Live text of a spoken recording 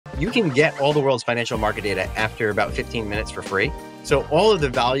you can get all the world's financial market data after about 15 minutes for free. So all of the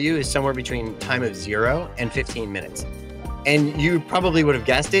value is somewhere between time of 0 and 15 minutes. And you probably would have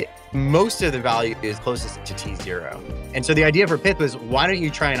guessed it, most of the value is closest to T0. And so the idea for Pyth was, why don't you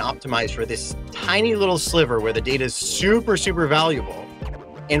try and optimize for this tiny little sliver where the data is super, super valuable,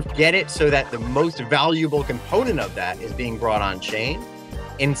 and get it so that the most valuable component of that is being brought on chain,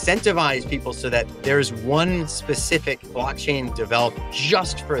 incentivize people so that there's one specific blockchain developed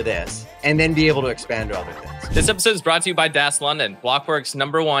just for this, and then be able to expand to other things. This episode is brought to you by DAS London, Blockworks'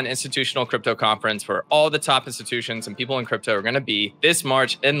 #1 institutional crypto conference, where all the top institutions and people in crypto are going to be this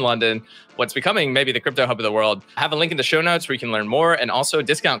March in London, what's becoming maybe the crypto hub of the world. I have a link in the show notes where you can learn more, and also a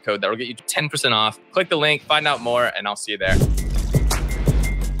discount code that will get you 10% off. Click the link, find out more, and I'll see you there.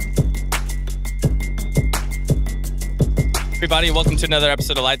 Everybody, welcome to another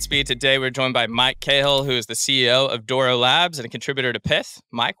episode of Lightspeed. Today, we're joined by Mike Cahill, who is the CEO of Doro Labs and a contributor to Pyth.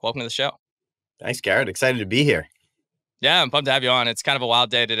 Mike, welcome to the show. Thanks, Garrett. Excited to be here. Yeah, I'm pumped to have you on. It's kind of a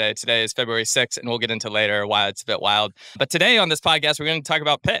wild day today. Today is February 6th, and we'll get into later why it's a bit wild. But today on this podcast, we're going to talk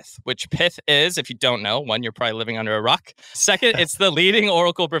about Pyth, which Pyth is, if you don't know, one, you're probably living under a rock. Second, it's the leading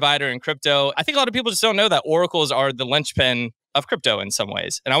Oracle provider in crypto. I think a lot of people just don't know that oracles are the linchpin of crypto in some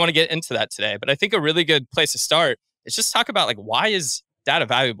ways. And I want to get into that today. But I think a really good place to start is just talk about, like, why is data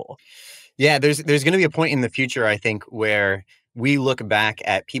valuable? Yeah, there's going to be a point in the future, I think, where we look back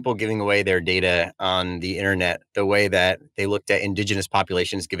at people giving away their data on the internet the way that they looked at indigenous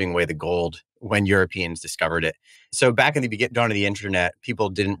populations giving away the gold when Europeans discovered it. So back in the dawn of the internet, people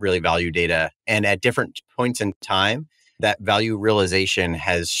didn't really value data. And at different points in time, that value realization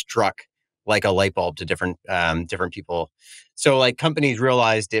has struck like a light bulb to different people. So like companies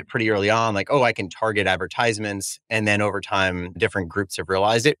realized it pretty early on, like, oh, I can target advertisements. And then over time, different groups have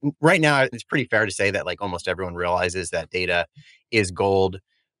realized it. Right now, it's pretty fair to say that like almost everyone realizes that data is gold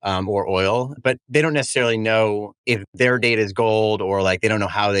or oil, but they don't necessarily know if their data is gold, or like they don't know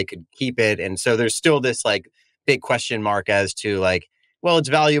how they could keep it. And so there's still this like big question mark as to like, well, it's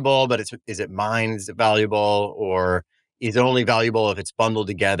valuable, but is it mine? Is it valuable? Or is it only valuable if it's bundled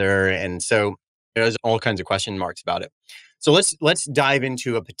together? And so there's all kinds of question marks about it. So let's dive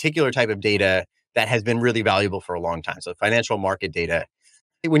into a particular type of data that has been really valuable for a long time. So financial market data.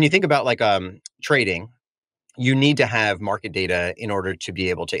 When you think about like trading, you need to have market data in order to be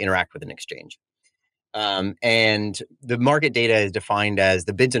able to interact with an exchange. And the market data is defined as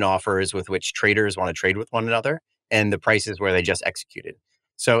the bids and offers with which traders want to trade with one another, and the prices where they just executed.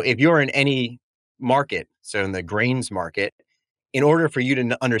 So if you're in any market, so in the grains market, in order for you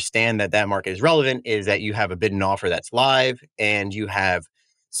to understand that that market is relevant, is that you have a bid and offer that's live, and you have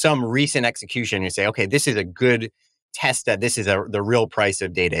some recent execution. You say, okay, this is a good test that this is the real price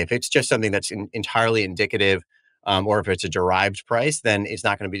of data. If it's just something that's entirely indicative, or if it's a derived price, then it's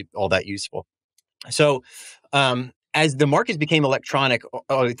not going to be all that useful. So as the markets became electronic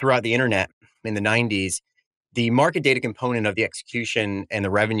throughout the internet in the 90s, the market data component of the execution and the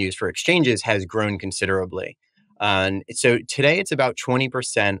revenues for exchanges has grown considerably. And so today it's about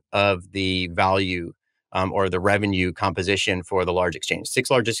 20% of the value or the revenue composition for the large exchange.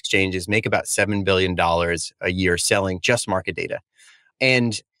 6 largest exchanges make about $7 billion a year selling just market data.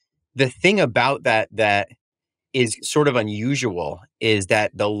 And the thing about that is sort of unusual is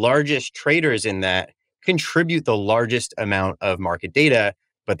that the largest traders in that contribute the largest amount of market data,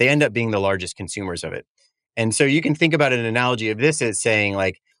 but they end up being the largest consumers of it. And so you can think about an analogy of this as saying,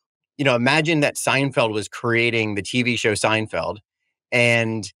 like, you know, imagine that Seinfeld was creating the TV show Seinfeld,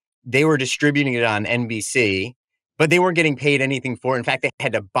 and they were distributing it on NBC, but they weren't getting paid anything for it. In fact, they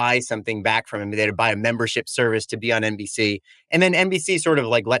had to buy something back from him. They had to buy a membership service to be on NBC. And then NBC sort of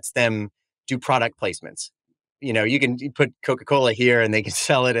like lets them do product placements. You know, you put Coca-Cola here and they can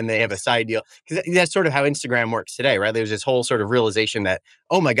sell it and they have a side deal. Because that's sort of how Instagram works today, right? There's this whole sort of realization that,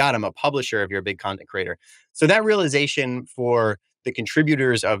 oh my God, I'm a publisher if you're a big content creator. So that realization for the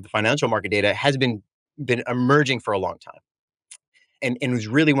contributors of the financial market data has been emerging for a long time. And it was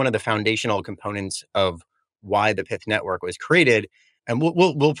really one of the foundational components of why the Pyth network was created. And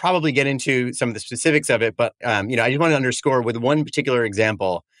we'll probably get into some of the specifics of it. But you know, I just want to underscore with one particular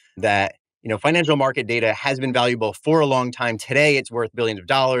example that, you know, financial market data has been valuable for a long time. Today, it's worth billions of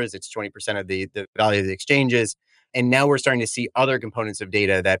dollars. It's 20% of the value of the exchanges. And now we're starting to see other components of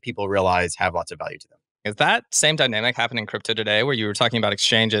data that people realize have lots of value to them. Is that same dynamic happening in crypto today, where you were talking about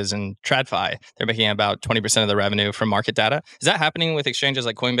exchanges and TradFi? They're making about 20% of the revenue from market data. Is that happening with exchanges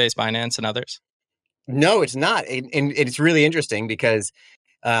like Coinbase, Binance, and others? No, it's not. And it's really interesting because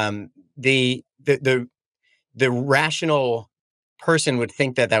the rational person would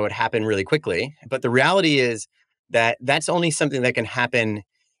think that would happen really quickly. But the reality is that that's only something that can happen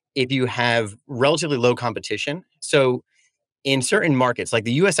if you have relatively low competition. So in certain markets, like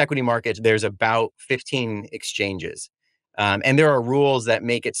the US equity market, there's about 15 exchanges. And there are rules that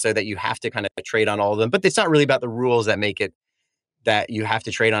make it so that you have to kind of trade on all of them. But it's not really about the rules that make it that you have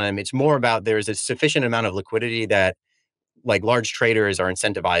to trade on them. It's more about there's a sufficient amount of liquidity that like large traders are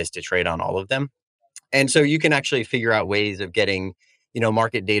incentivized to trade on all of them. And so you can actually figure out ways of getting,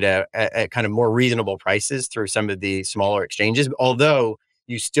 market data at kind of more reasonable prices through some of the smaller exchanges, although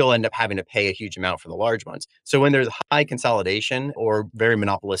you still end up having to pay a huge amount for the large ones. So when there's high consolidation or very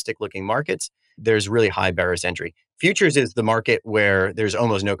monopolistic looking markets, there's really high barriers to entry. Futures is the market where there's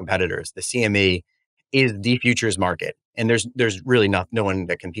almost no competitors. The CME is the futures market. And there's really no one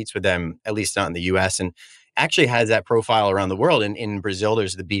that competes with them, at least not in the US. And actually has that profile around the world. In Brazil,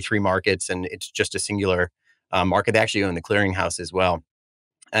 there's the B3 markets, and it's just a singular market. They actually own the clearinghouse as well.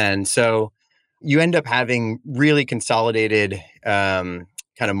 And so you end up having really consolidated kind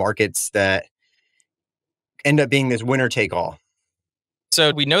of markets that end up being this winner take all.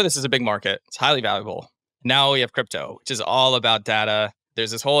 So we know this is a big market. It's highly valuable. Now we have crypto, which is all about data.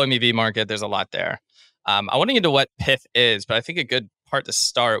 There's this whole MEV market. There's a lot there. I want to get into what Pyth is, but I think a good part to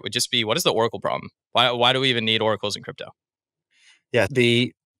start would just be, what is the Oracle problem? Why do we even need oracles in crypto? Yeah,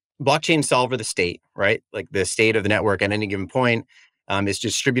 the blockchain solver the state, right? Like the state of the network at any given point is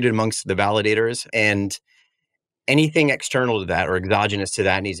distributed amongst the validators, and anything external to that or exogenous to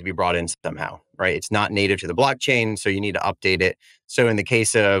that needs to be brought in somehow, right? It's not native to the blockchain, so you need to update it. So in the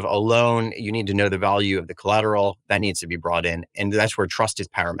case of a loan, you need to know the value of the collateral that needs to be brought in. And that's where trust is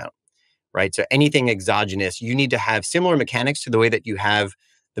paramount, right? So anything exogenous, you need to have similar mechanics to the way that you have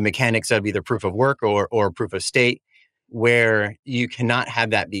the mechanics of either proof of work or proof of stake, where you cannot have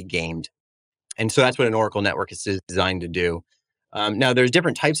that be gamed. And so that's what an Oracle network is designed to do. Now, there's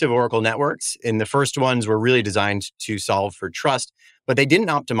different types of Oracle networks, and the first ones were really designed to solve for trust, but they didn't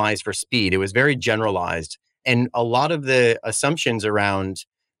optimize for speed. It was very generalized. And a lot of the assumptions around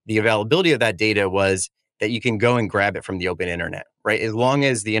the availability of that data was that you can go and grab it from the open internet, right? As long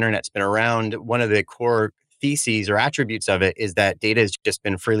as the internet's been around, one of the core theses or attributes of it is that data has just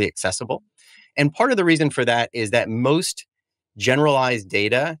been freely accessible. And part of the reason for that is that most generalized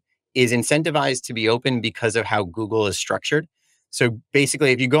data is incentivized to be open because of how Google is structured. So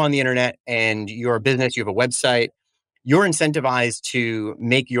basically, if you go on the internet and you're a business, you have a website, you're incentivized to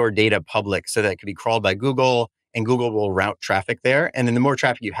make your data public so that it can be crawled by Google, and Google will route traffic there. And then the more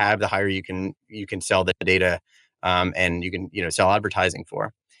traffic you have, the higher you can sell the data, and you can sell advertising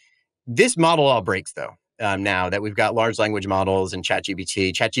for. This model all breaks though. Now that we've got large language models and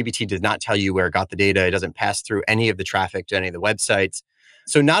ChatGPT does not tell you where it got the data. It doesn't pass through any of the traffic to any of the websites.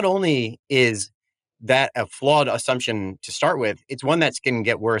 So not only is that a flawed assumption to start with, it's one that's going to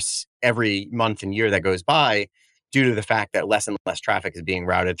get worse every month and year that goes by due to the fact that less and less traffic is being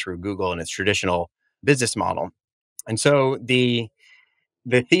routed through Google and its traditional business model. And so the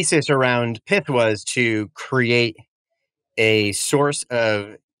thesis around Pyth was to create a source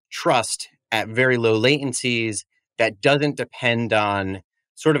of trust at very low latencies that doesn't depend on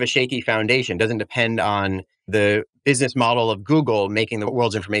sort of a shaky foundation, doesn't depend on the business model of Google making the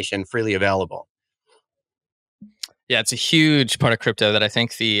world's information freely available. Yeah, it's a huge part of crypto that I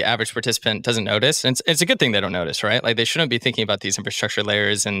think the average participant doesn't notice. And it's a good thing they don't notice, right? Like they shouldn't be thinking about these infrastructure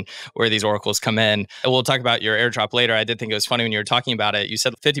layers and where these oracles come in. And we'll talk about your airdrop later. I did think it was funny when you were talking about it. You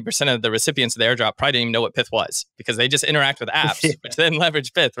said 50% of the recipients of the airdrop probably didn't even know what Pyth was because they just interact with apps, which then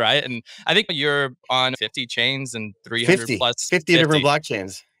leverage Pyth, right? And I think you're on 50 chains and 300 plus. 50 different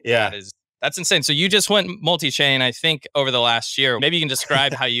blockchains. Yeah. That's insane. So you just went multi-chain, I think, over the last year. Maybe you can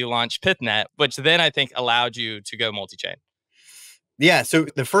describe how you launched PythNet, which then I think allowed you to go multi-chain. Yeah. So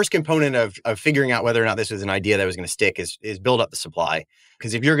the first component of figuring out whether or not this was an idea that was going to stick is build up the supply.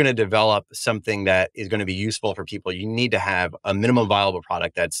 Because if you're going to develop something that is going to be useful for people, you need to have a minimum viable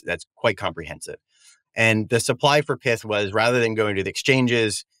product that's quite comprehensive. And the supply for Pyth was, rather than going to the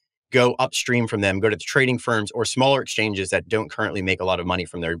exchanges, go upstream from them, go to the trading firms or smaller exchanges that don't currently make a lot of money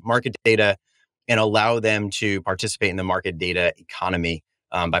from their market data, and allow them to participate in the market data economy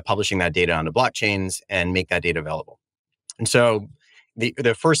by publishing that data onto blockchains and make that data available. And so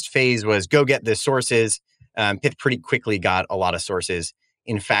the first phase was go get the sources. Pyth pretty quickly got a lot of sources.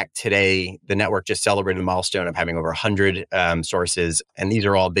 In fact, today, the network just celebrated the milestone of having over 100 sources. And these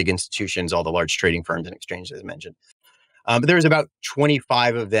are all big institutions, all the large trading firms and exchanges, as mentioned. But there was about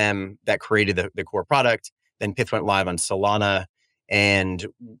 25 of them that created the core product. Then Pyth went live on Solana. And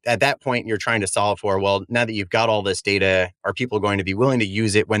at that point, you're trying to solve for, well, now that you've got all this data, are people going to be willing to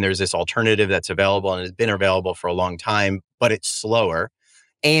use it when there's this alternative that's available and has been available for a long time, but it's slower?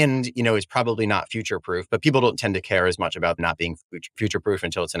 and, is probably not future-proof, but people don't tend to care as much about not being future-proof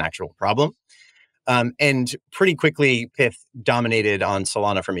until it's an actual problem. And pretty quickly, Pyth dominated on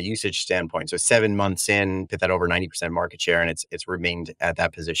Solana from a usage standpoint. So 7 months in, Pyth had over 90% market share, and it's remained at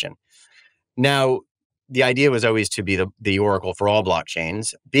that position. Now, the idea was always to be the oracle for all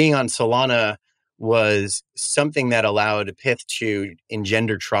blockchains. Being on Solana was something that allowed Pyth to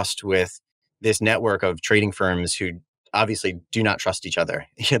engender trust with this network of trading firms who obviously do not trust each other.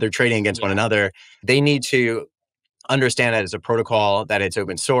 They're trading against one another. They need to understand that it's a protocol, that it's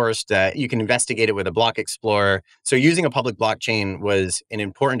open source, that you can investigate it with a block explorer. So using a public blockchain was an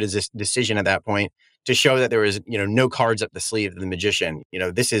important decision at that point to show that there was, no cards up the sleeve of the magician.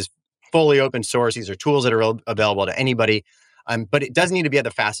 This is fully open source. These are tools that are available to anybody. But it does need to be at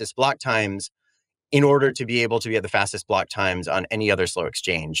the fastest block times in order to be able to be at the fastest block times on any other slow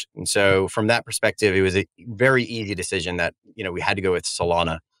exchange. And so from that perspective, it was a very easy decision that, we had to go with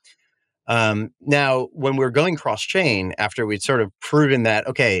Solana. Now, when we're going cross-chain, after we'd sort of proven that,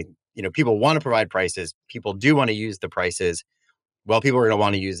 okay, people want to provide prices, people do want to use the prices, well, people are going to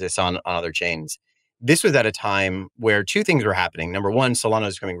want to use this on other chains. This was at a time where two things were happening. Number one, Solana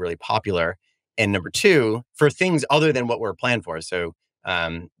was becoming really popular. And number two, for things other than what were planned for. So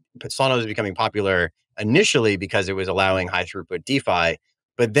Solana was becoming popular initially because it was allowing high throughput DeFi,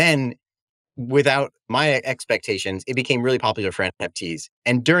 but then without my expectations, it became really popular for NFTs.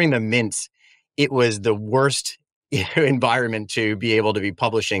 And during the mints, it was the worst environment to be able to be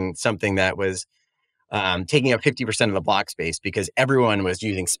publishing something that was taking up 50% of the block space, because everyone was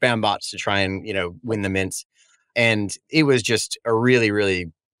using spam bots to try and, win the mints. And it was just a really,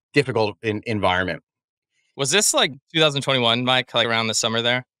 really difficult environment. Was this like 2021, Mike, like around the summer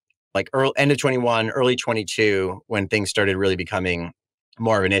there? Like end of 21, early 22, when things started really becoming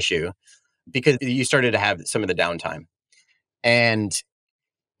more of an issue, because you started to have some of the downtime. And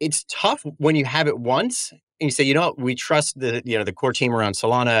it's tough when you have it once and you say, we trust the core team around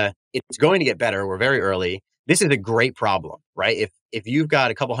Solana. It's going to get better. We're very early. This is a great problem, right? If you've got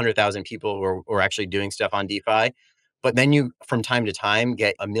a couple 100,000 people who are actually doing stuff on DeFi, but then you, from time to time,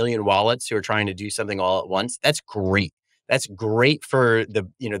 get 1 million wallets who are trying to do something all at once, that's great. That's great for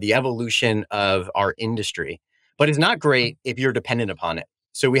the evolution of our industry. But it's not great if you're dependent upon it.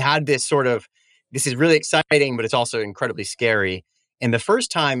 So we had this this is really exciting, but it's also incredibly scary. And the first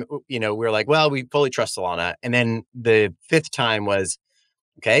time, we were like, well, we fully trust Solana. And then the fifth time was,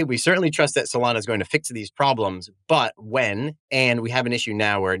 okay, we certainly trust that Solana is going to fix these problems, but when? And we have an issue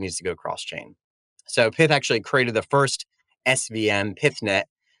now where it needs to go cross-chain. So Pyth actually created the first SVM, PythNet,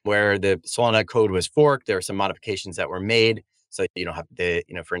 where the Solana code was forked. There were some modifications that were made. So you don't have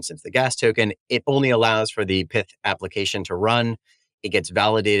for instance, the gas token. It only allows for the Pyth application to run. It gets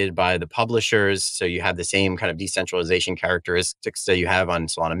validated by the publishers. So you have the same kind of decentralization characteristics that you have on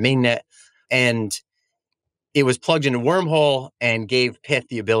Solana mainnet. And it was plugged into Wormhole and gave Pyth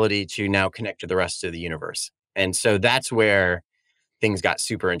the ability to now connect to the rest of the universe. And so that's where things got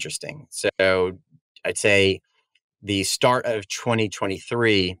super interesting. So I'd say the start of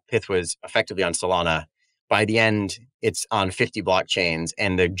 2023, Pyth was effectively on Solana. By the end, it's on 50 blockchains,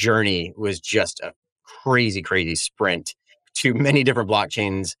 and the journey was just a crazy, crazy sprint to many different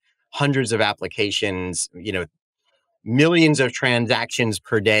blockchains, hundreds of applications, millions of transactions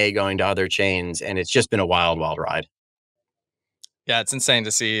per day going to other chains. And it's just been a wild, wild ride. Yeah, it's insane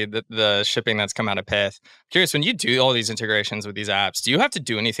to see the shipping that's come out of Pyth. Curious, when you do all these integrations with these apps, do you have to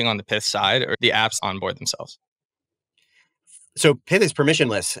do anything on the Pyth side, or the apps onboard themselves? So Pyth is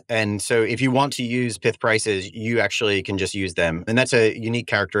permissionless. And so if you want to use Pyth prices, you actually can just use them. And that's a unique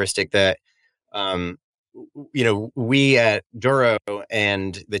characteristic that, we at Duro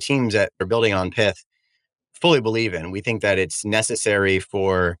and the teams that are building on Pyth fully believe in. We think that it's necessary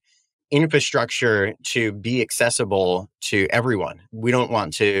for infrastructure to be accessible to everyone. We don't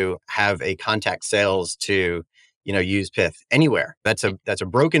want to have a contact sales to, use Pyth anywhere. That's a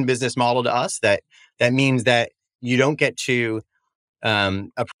broken business model to us. That means that you don't get to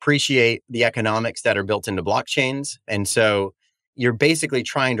appreciate the economics that are built into blockchains. And so you're basically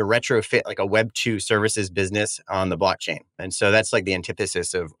trying to retrofit like a Web 2 services business on the blockchain. And so that's like the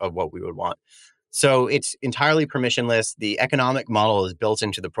antithesis of what we would want. So it's entirely permissionless. The economic model is built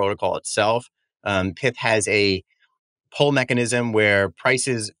into the protocol itself. Pyth has a pull mechanism where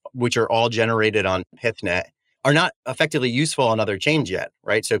prices, which are all generated on PythNet, are not effectively useful on other chains yet,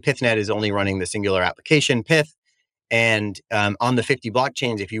 right? So PythNet is only running the singular application Pyth. And on the 50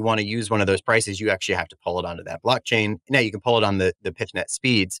 blockchains, if you want to use one of those prices, you actually have to pull it onto that blockchain. Now you can pull it on the PythNet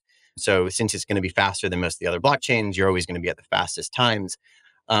speeds. So since it's going to be faster than most of the other blockchains, you're always going to be at the fastest times.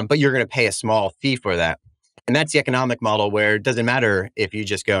 But you're going to pay a small fee for that. And that's the economic model where it doesn't matter if you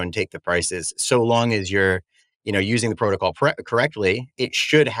just go and take the prices, so long as you're, using the protocol correctly. It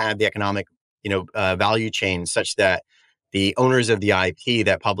should have the economic, value chain such that the owners of the IP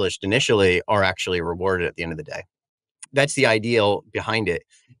that published initially are actually rewarded at the end of the day. That's the ideal behind it.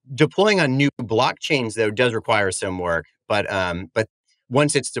 Deploying on new blockchains, though, does require some work. But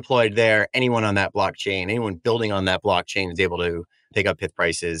once it's deployed there, anyone on that blockchain, anyone building on that blockchain is able to pick up Pyth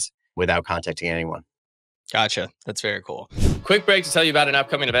prices without contacting anyone. Gotcha. That's very cool. Quick break to tell you about an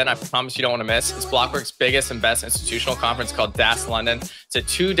upcoming event I promise you don't want to miss. It's Blockworks' biggest and best institutional conference called DAS London. It's a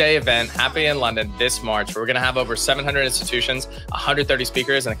 2-day event happening in London this March, where we're going to have over 700 institutions, 130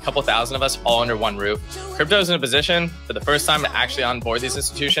 speakers, and a couple thousand of us all under one roof. Crypto is in a position for the first time to actually onboard these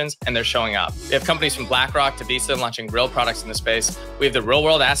institutions, and they're showing up. We have companies from BlackRock to Visa launching real products in the space. We have the real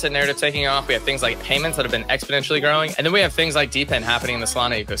world asset narrative taking off. We have things like payments that have been exponentially growing. And then we have things like DePIN happening in the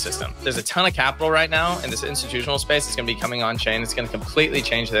Solana ecosystem. There's a ton of capital right now in this institutional space. It's going to be coming on chain. It's going to completely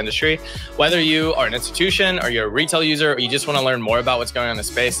change the industry. Whether you are an institution or you're a retail user or you just want to learn more about what's going on in the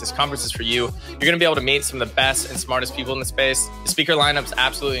space, this conference is for you. You're going to be able to meet some of the best and smartest people in the space. The speaker lineup's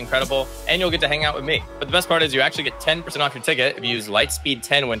absolutely incredible, and you'll get to hang out with me. But the best part is you actually get 10% off your ticket if you use Lightspeed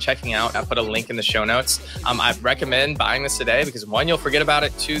 10 when checking out. I put a link in the show notes. I recommend buying this today because, one, you'll forget about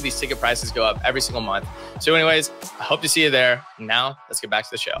it. Two, these ticket prices go up every single month. So anyways, I hope to see you there. Now let's get back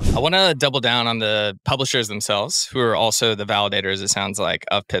to the show. I want to double down on the publishers themselves, who are also the validators, it sounds like,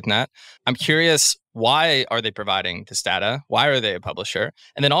 of PythNet. I'm curious, why are they providing this data? Why are they a publisher?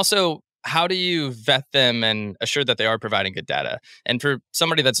 And then also, how do you vet them and assure that they are providing good data? And for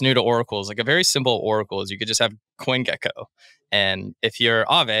somebody that's new to oracles, like a very simple oracle is you could just have CoinGecko. And if you're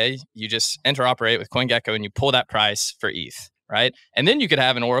Aave, you just interoperate with CoinGecko and you pull that price for ETH, right? And then you could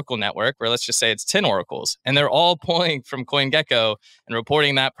have an oracle network where, let's just say it's 10 oracles, and they're all pulling from CoinGecko and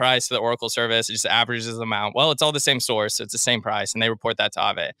reporting that price to the oracle service. It just averages them out. Well, it's all the same source, so it's the same price, and they report that to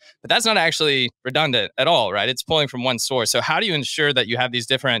Aave. But that's not actually redundant at all, right? It's pulling from one source. So how do you ensure that you have these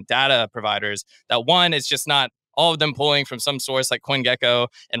different data providers, that one, it's just not all of them pulling from some source like CoinGecko,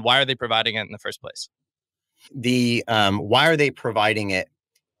 and why are they providing it in the first place? The why are they providing it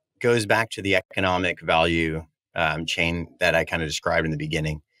goes back to the economic value chain that I kind of described in the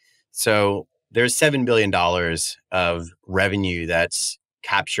beginning. So there's $7 billion of revenue that's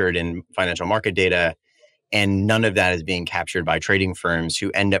captured in financial market data, and none of that is being captured by trading firms who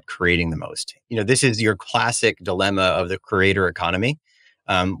end up creating the most. This is your classic dilemma of the creator economy,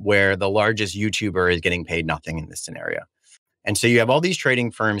 where the largest YouTuber is getting paid nothing in this scenario. And so you have all these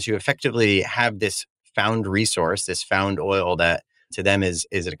trading firms who effectively have this found resource, this found oil that to them is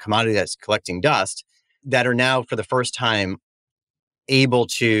a commodity that's collecting dust, that are now for the first time able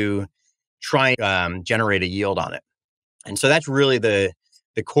to try and generate a yield on it. And so that's really the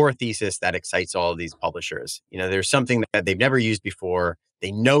core thesis that excites all of these publishers. There's something that they've never used before.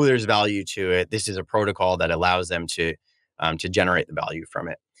 They know there's value to it. This is a protocol that allows them to generate the value from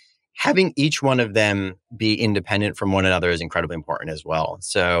it. Having each one of them be independent from one another is incredibly important as well.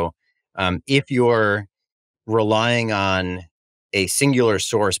 So if you're relying on a singular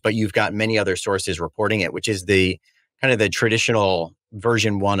source, but you've got many other sources reporting it, which is the kind of the traditional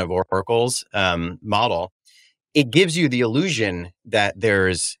version 1 of Oracle's model, it gives you the illusion that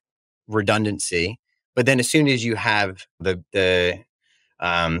there's redundancy. But then as soon as you have the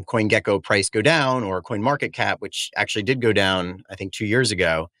CoinGecko price go down, or CoinMarketCap, which actually did go down, I think 2 years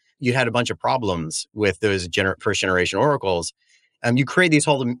ago, you had a bunch of problems with those first generation oracles. You create these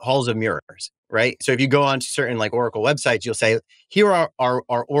halls of mirrors, right? So if you go on to certain like Oracle websites, you'll say, here are our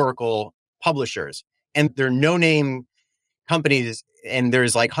Oracle publishers, and they're no-name companies, and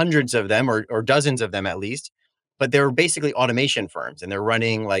there's like hundreds of them or dozens of them at least, but they're basically automation firms, and they're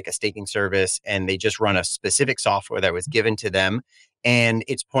running like a staking service, and they just run a specific software that was given to them, and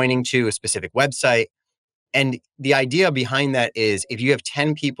it's pointing to a specific website. And the idea behind that is if you have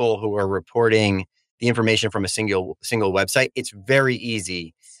 10 people who are reporting the information from a single website, it's very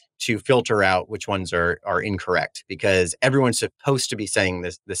easy to filter out which ones are incorrect, because everyone's supposed to be saying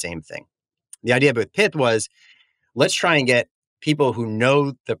the same thing. The idea with Pyth was, let's try and get people who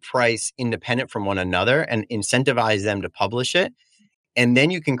know the price independent from one another and incentivize them to publish it. And then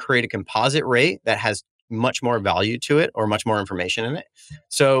you can create a composite rate that has much more value to it, or much more information in it.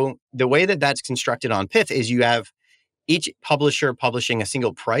 So the way that that's constructed on Pyth is you have each publisher publishing a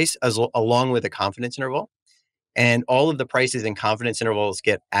single price along with a confidence interval. And all of the prices and confidence intervals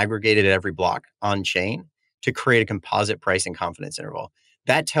get aggregated at every block on chain to create a composite price and confidence interval.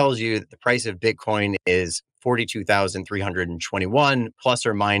 That tells you that the price of Bitcoin is $42,321 plus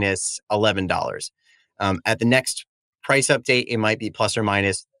or minus $11. At the next price update, it might be plus or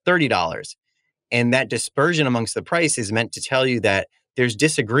minus $30. And that dispersion amongst the price is meant to tell you that there's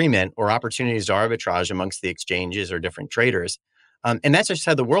disagreement or opportunities to arbitrage amongst the exchanges or different traders. And that's just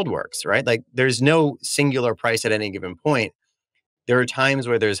how the world works, right? Like there's no singular price at any given point. There are times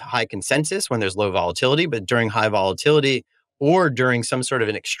where there's high consensus when there's low volatility, but during high volatility or during some sort of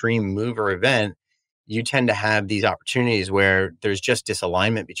an extreme move or event, you tend to have these opportunities where there's just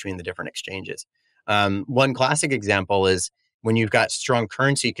disalignment between the different exchanges. One classic example is when you've got strong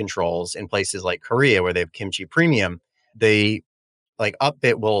currency controls in places like Korea, where they have kimchi premium, they like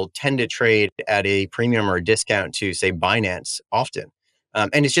Upbit will tend to trade at a premium or a discount to, say, Binance often.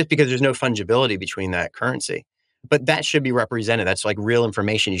 And it's just because there's no fungibility between that currency. But that should be represented. That's like real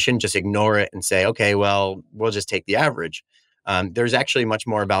information. You shouldn't just ignore it and say, okay, well, we'll just take the average. There's actually much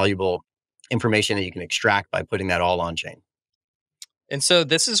more valuable information that you can extract by putting that all on chain. And so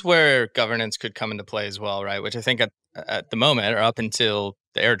this is where governance could come into play as well, right? Which I think at the moment or up until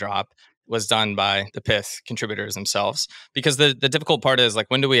the airdrop was done by the Pyth contributors themselves. Because the difficult part is like,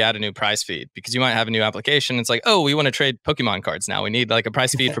 when do we add a new price feed? Because you might have a new application. It's like, oh, we want to trade Pokemon cards now. We need like a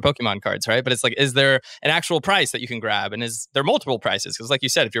price feed for Pokemon cards, right? But it's like, is there an actual price that you can grab? And is there multiple prices? Because like you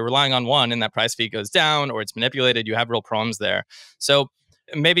said, if you're relying on one and that price feed goes down or it's manipulated, you have real problems there. So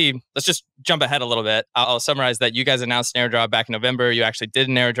maybe let's just jump ahead a little bit. I'll summarize that you guys announced an airdrop back in November. You actually did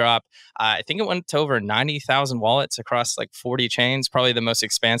an airdrop. I think it went to over 90,000 wallets across like 40 chains, probably the most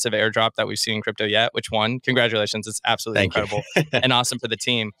expansive airdrop that we've seen in crypto yet, which one, congratulations. It's absolutely incredible and awesome for the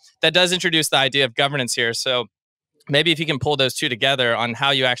team. That does introduce the idea of governance here. So maybe if you can pull those two together on how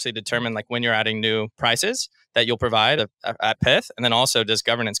you actually determine like when you're adding new prices that you'll provide at Pyth, and then also does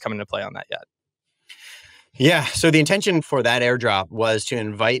governance come into play on that yet? Yeah. So the intention for that airdrop was to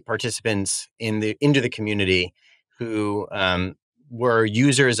invite participants into the community who were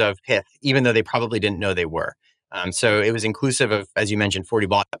users of Pyth, even though they probably didn't know they were. So it was inclusive of, as you mentioned, 40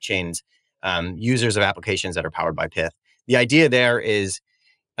 blockchains, users of applications that are powered by Pyth. The idea there is,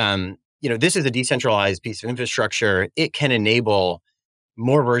 this is a decentralized piece of infrastructure. It can enable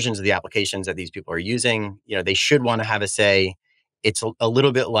more versions of the applications that these people are using. They should want to have a say. It's a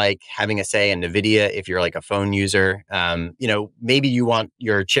little bit like having a say in NVIDIA if you're like a phone user. Maybe you want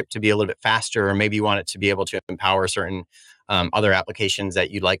your chip to be a little bit faster, or maybe you want it to be able to empower certain other applications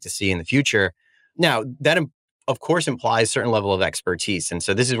that you'd like to see in the future. Now, that of course implies a certain level of expertise. And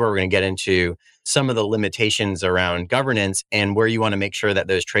so this is where we're going to get into some of the limitations around governance and where you want to make sure that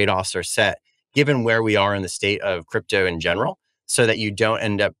those trade-offs are set, given where we are in the state of crypto in general, so that you don't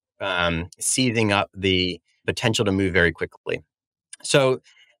end up seizing up the potential to move very quickly. So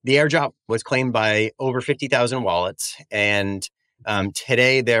the airdrop was claimed by over 50,000 wallets. And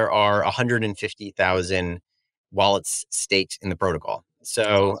today there are 150,000 wallets staked in the protocol.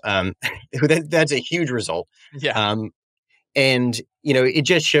 So that's a huge result. Yeah. And it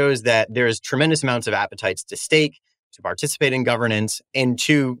just shows that there's tremendous amounts of appetites to stake, to participate in governance, and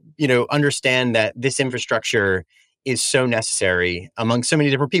to understand that this infrastructure is so necessary among so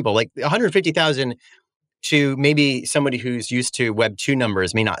many different people. Like 150,000 to maybe somebody who's used to Web 2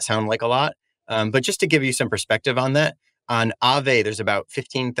 numbers may not sound like a lot. But just to give you some perspective on that, on Aave, there's about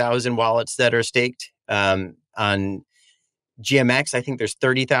 15,000 wallets that are staked. On GMX, I think there's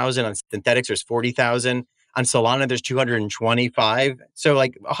 30,000. On Synthetics, there's 40,000. On Solana, there's 225. So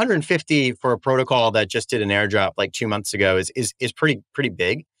like 150 for a protocol that just did an airdrop like 2 months ago is pretty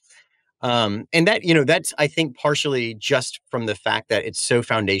big. And that, that's, I think, partially just from the fact that it's so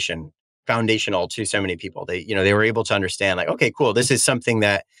foundational to so many people. They were able to understand like, okay, cool, this is something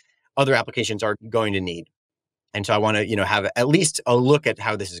that other applications are going to need. And so I want to, have at least a look at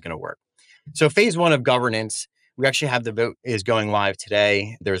how this is going to work. So phase one of governance, we actually have the vote is going live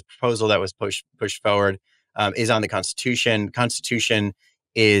today. There's a proposal that was pushed forward, is on the Constitution. Constitution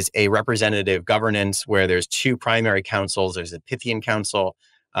is a representative governance where there's two primary councils. There's a Pythian council,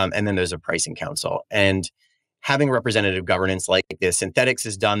 and then there's a pricing council. And having representative governance like this, Synthetics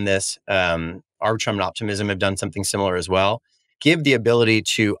has done this, Arbitrum and Optimism have done something similar as well, give the ability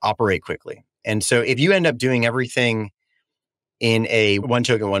to operate quickly. And so if you end up doing everything in a one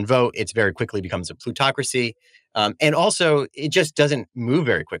token, one vote, it very quickly becomes a plutocracy. And also, it just doesn't move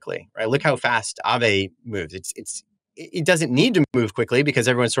very quickly, right? Look how fast Aave moves. It doesn't need to move quickly because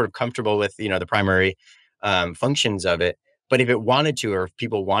everyone's sort of comfortable with, the primary functions of it. But if it wanted to, or if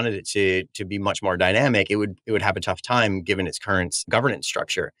people wanted it to be much more dynamic, it would have a tough time given its current governance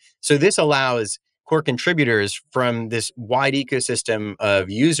structure. So this allows core contributors from this wide ecosystem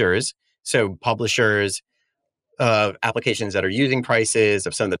of users, so publishers, of applications that are using prices,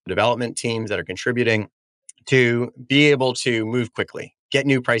 of some of the development teams that are contributing, to be able to move quickly get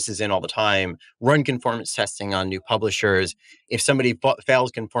new prices in all the time, run conformance testing on new publishers. If somebody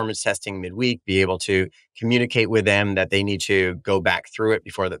fails conformance testing midweek, be able to communicate with them that they need to go back through it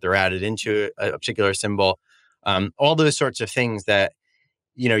before that they're added into a particular symbol. All those sorts of things that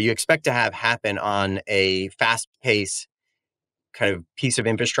you expect to have happen on a fast pace kind of piece of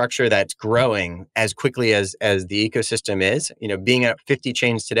infrastructure that's growing as quickly as the ecosystem is. Being at 50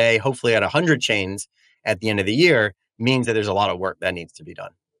 chains today, hopefully at 100 chains at the end of the year, means that there's a lot of work that needs to be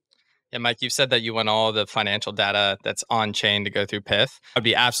done. Yeah, Mike, you've said that you want all the financial data that's on chain to go through Pyth. That'd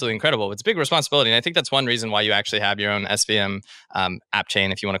be absolutely incredible. It's a big responsibility. And I think that's one reason why you actually have your own SVM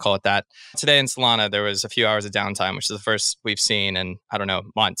Appchain, if you want to call it that. Today in Solana, there was a few hours of downtime, which is the first we've seen in, I don't know,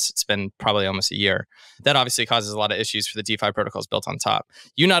 months. It's been probably almost a year. That obviously causes a lot of issues for the DeFi protocols built on top.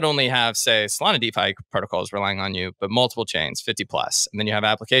 You not only have, say, Solana DeFi protocols relying on you, but multiple chains, 50 plus. And then you have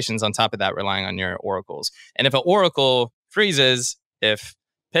applications on top of that relying on your oracles. And if an oracle freezes, if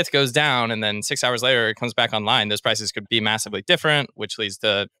Pyth goes down and then 6 hours later it comes back online, those prices could be massively different, which leads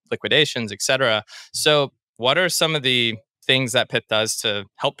to liquidations, et cetera. So what are some of the things that Pyth does to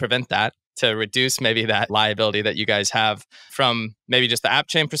help prevent that, to reduce maybe that liability that you guys have from maybe just the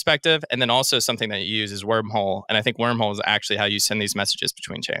Appchain perspective? And then also something that you use is Wormhole. And I think Wormhole is actually how you send these messages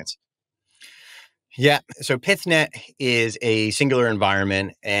between chains. Yeah. So PythNet is a singular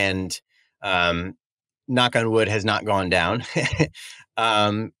environment, and knock on wood, has not gone down.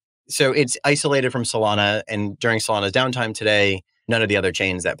 So it's isolated from Solana, and during Solana's downtime today, none of the other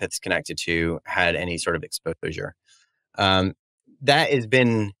chains that Pyth's connected to had any sort of exposure. That has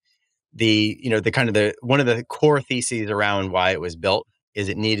been one of the core theses around why it was built, is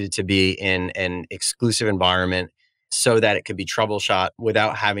it needed to be in an exclusive environment so that it could be troubleshot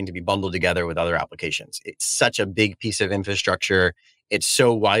without having to be bundled together with other applications. It's such a big piece of infrastructure. It's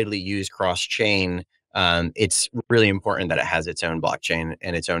so widely used cross-chain. It's really important that it has its own blockchain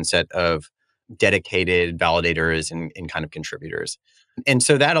and its own set of dedicated validators and kind of contributors. And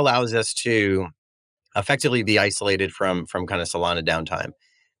so that allows us to effectively be isolated from kind of Solana downtime.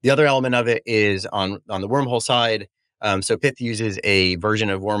 The other element of it is on the Wormhole side. So Pyth uses a version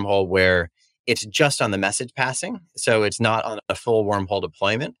of Wormhole where it's just on the message passing. So it's not on a full Wormhole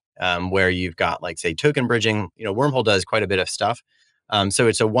deployment where you've got, like, say, token bridging. Wormhole does quite a bit of stuff. So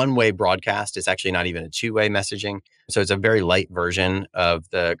it's a one-way broadcast. It's actually not even a two-way messaging. So it's a very light version of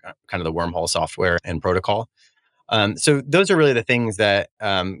the kind of the Wormhole software and protocol. So those are really the things that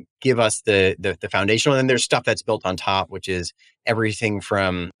give us the foundational. And then there's stuff that's built on top, which is everything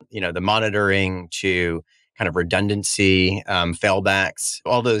from the monitoring to kind of redundancy, failbacks,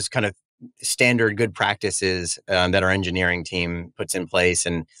 all those kind of standard good practices that our engineering team puts in place,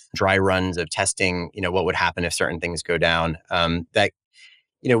 and dry runs of testing. What would happen if certain things go down? That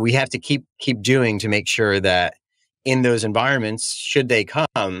we have to keep doing to make sure that in those environments, should they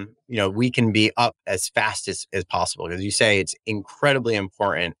come, we can be up as fast as possible. Because you say it's incredibly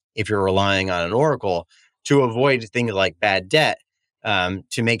important, if you're relying on an oracle, to avoid things like bad debt,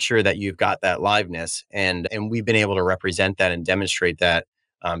 to make sure that you've got that liveness. And we've been able to represent that and demonstrate that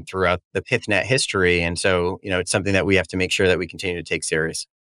throughout the PythNet history. And so, it's something that we have to make sure that we continue to take serious.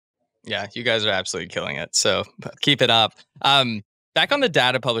 Yeah, you guys are absolutely killing it. So keep it up. Back on the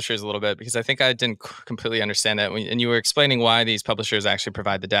data publishers a little bit, because I think I didn't completely understand it. And you were explaining why these publishers actually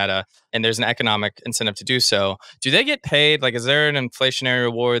provide the data, and there's an economic incentive to do so. Do they get paid? Like, is there an inflationary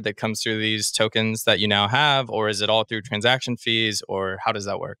reward that comes through these tokens that you now have, or is it all through transaction fees, or how does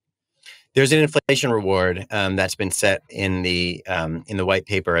that work? There's an inflation reward that's been set in the white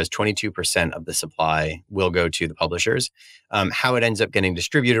paper as 22% of the supply will go to the publishers. How it ends up getting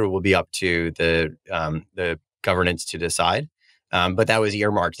distributed will be up to the governance to decide. But that was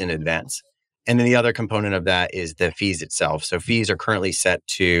earmarked in advance. And then the other component of that is the fees itself. So fees are currently set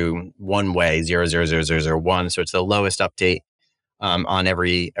to one way, 0.00001. So it's the lowest update on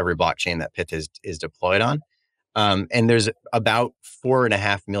every blockchain that Pyth is deployed on. And there's about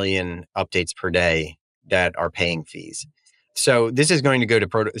 4.5 million updates per day that are paying fees. So this is going to go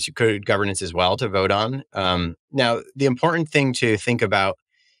to code governance as well to vote on. Now, the important thing to think about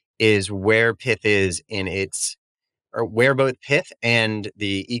is where Pyth is or where both Pyth and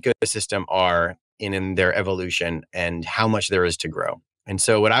the ecosystem are in their evolution, and how much there is to grow. And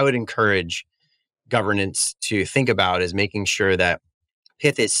so what I would encourage governance to think about is making sure that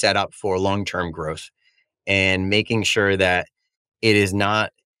Pyth is set up for long-term growth, and making sure that it is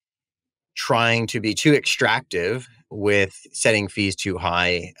not trying to be too extractive with setting fees too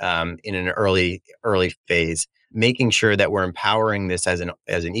high in an early phase, making sure that we're empowering this as an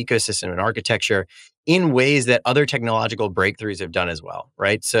ecosystem and architecture in ways that other technological breakthroughs have done as well,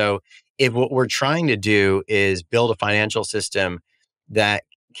 right? So if what we're trying to do is build a financial system that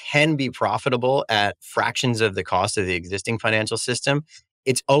can be profitable at fractions of the cost of the existing financial system,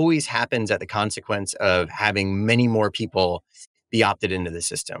 it always happens at the consequence of having many more people be opted into the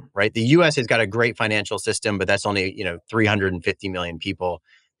system, right? The US has got a great financial system, but that's only, 350 million people.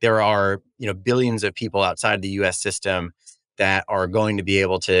 There are, billions of people outside the US system that are going to be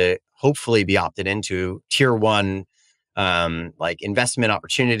able to hopefully be opted into tier one, like investment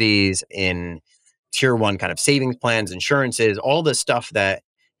opportunities in tier one kind of savings plans, insurances, all the stuff that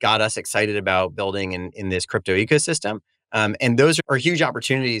got us excited about building in this crypto ecosystem. And those are huge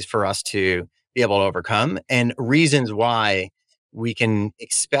opportunities for us to be able to overcome, and reasons why we can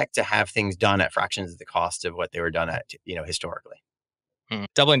expect to have things done at fractions of the cost of what they were done at, historically.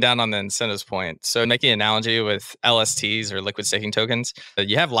 Doubling down on the incentives point. So making an analogy with LSTs or liquid staking tokens,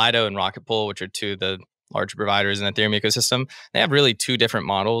 you have Lido and Rocket Pool, which are two of the larger providers in the Ethereum ecosystem. They have really two different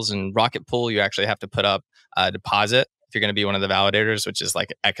models. In Rocket Pool, you actually have to put up a deposit if you're going to be one of the validators, which is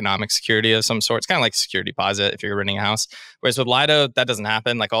like economic security of some sort. It's kind of like security deposit if you're renting a house. Whereas with Lido, that doesn't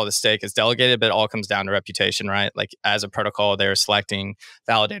happen. Like all the stake is delegated, but it all comes down to reputation, right? Like as a protocol, they're selecting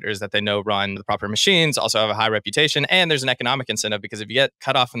validators that they know run the proper machines, also have a high reputation, and there's an economic incentive because if you get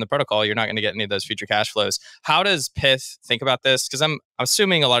cut off from the protocol, you're not going to get any of those future cash flows. How does Pyth think about this? Because I'm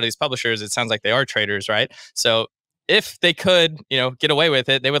assuming a lot of these publishers, it sounds like they are traders, right? So if they could, get away with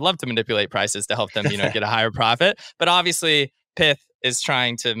it, they would love to manipulate prices to help them, get a higher profit. But obviously, Pyth is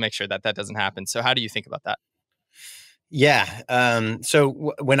trying to make sure that that doesn't happen. So how do you think about that? Yeah.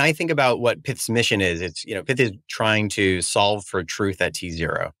 When I think about what Pyth's mission is, it's, Pyth is trying to solve for truth at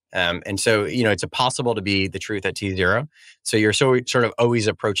T0. And so, it's impossible to be the truth at T0. So you're sort of always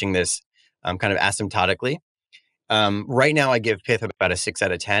approaching this kind of asymptotically. Right now, I give Pyth about a 6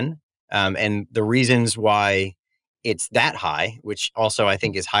 out of 10. And the reasons why it's that high, which also I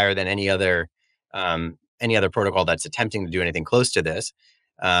think is higher than any other protocol that's attempting to do anything close to this.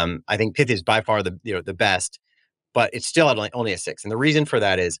 I think Pyth is by far the best, but it's still at only a 6. And the reason for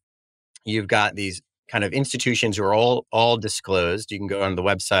that is you've got these kind of institutions who are all disclosed. You can go on the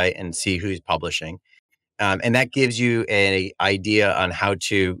website and see who's publishing. And that gives you an idea on how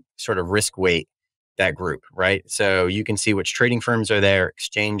to sort of risk weight that group, right? So you can see which trading firms are there,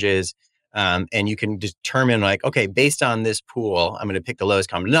 exchanges, and you can determine like, okay, based on this pool, I'm going to pick the lowest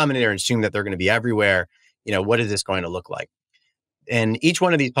common denominator and assume that they're going to be everywhere. What is this going to look like? And each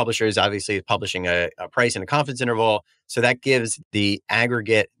one of these publishers obviously is publishing a price and a confidence interval. So that gives the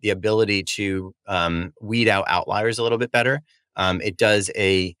aggregate the ability to weed out outliers a little bit better. It does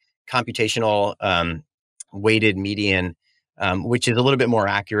a computational weighted median, which is a little bit more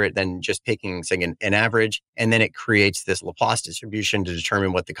accurate than just picking, say, an average. And then it creates this Laplace distribution to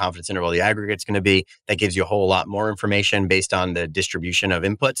determine what the confidence interval of the aggregate is going to be. That gives you a whole lot more information based on the distribution of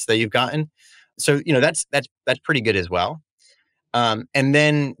inputs that you've gotten. So, that's pretty good as well. And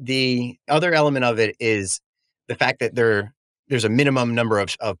then the other element of it is the fact that there's a minimum number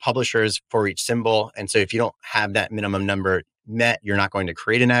of publishers for each symbol. And so if you don't have that minimum number met, you're not going to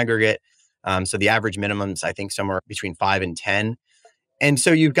create an aggregate. So the average minimum's, I think, somewhere between 5 and 10. And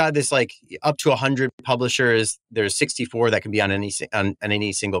so you've got this like up to 100 publishers. There's 64 that can be on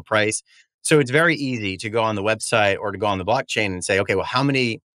any single price. So it's very easy to go on the website or to go on the blockchain and say, okay, well, how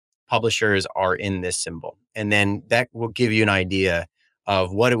many publishers are in this symbol? And then that will give you an idea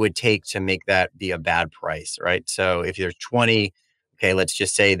of what it would take to make that be a bad price, right? So if there's 20, okay, let's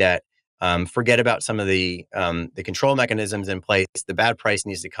just say that forget about some of the control mechanisms in place. The bad price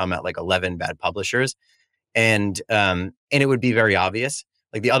needs to come at like 11 bad publishers, and it would be very obvious.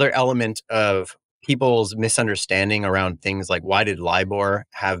 Like the other element of people's misunderstanding around things like why did LIBOR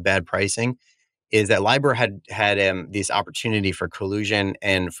have bad pricing is that LIBOR had this opportunity for collusion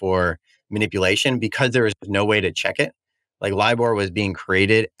and for manipulation because there was no way to check it. Like LIBOR was being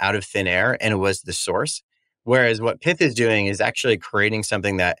created out of thin air and it was the source. Whereas what Pyth is doing is actually creating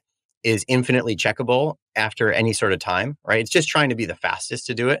something that is infinitely checkable after any sort of time, right? It's just trying to be the fastest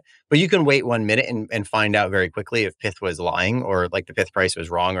to do it. But you can wait 1 minute and find out very quickly if Pyth was lying or like the Pyth price was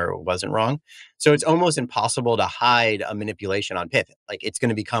wrong or wasn't wrong. So it's almost impossible to hide a manipulation on Pyth. Like it's going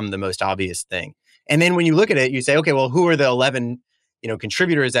to become the most obvious thing. And then when you look at it, you say, okay, well, who are the 11,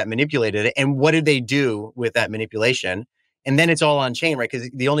 contributors that manipulated it, and what did they do with that manipulation? And then it's all on chain, right?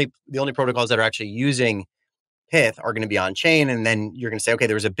 Because the only protocols that are actually using Pyth are going to be on chain, and then you're going to say, okay,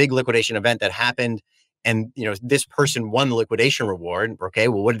 there was a big liquidation event that happened, and this person won the liquidation reward. Okay,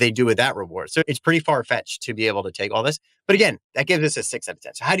 well, what did they do with that reward? So it's pretty far fetched to be able to take all this. But again, that gives us a 6 out of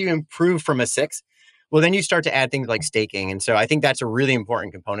 10. So how do you improve from a 6? Well, then you start to add things like staking. And so I think that's a really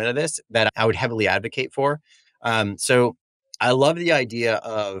important component of this that I would heavily advocate for. So I love the idea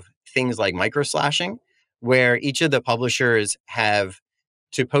of things like micro slashing, where each of the publishers have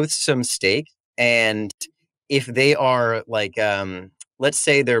to post some stake. And if they are like, let's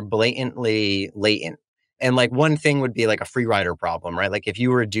say they're blatantly latent. And like one thing would be like a free rider problem, right? Like if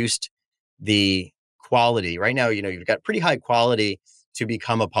you reduced the quality right now, you've got pretty high quality to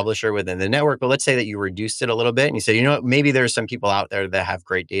become a publisher within the network. But let's say that you reduced it a little bit and you said, maybe there's some people out there that have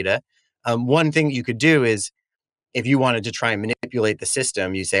great data. One thing you could do is if you wanted to try and manipulate the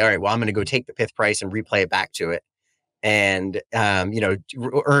system, you say, all right, well, I'm going to go take the Pyth price and replay it back to it and,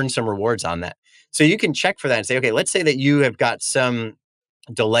 earn some rewards on that. So you can check for that and say, okay, let's say that you have got some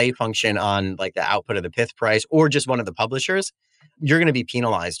delay function on like the output of the Pyth price or just one of the publishers, you're going to be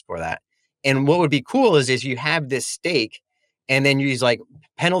penalized for that. And what would be cool is you have this stake and then these like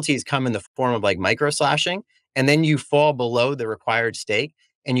penalties come in the form of like micro slashing, and then you fall below the required stake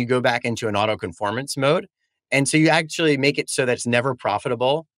and you go back into an auto conformance mode. And so you actually make it so that it's never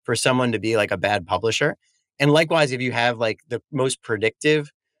profitable for someone to be like a bad publisher. And likewise, if you have like the most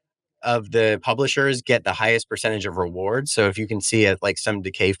predictive of the publishers get the highest percentage of rewards. So if you can see at like some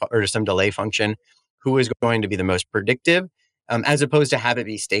decay or some delay function, who is going to be the most predictive, as opposed to have it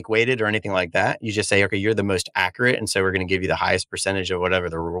be stake weighted or anything like that. You just say, okay, you're the most accurate. And so we're going to give you the highest percentage of whatever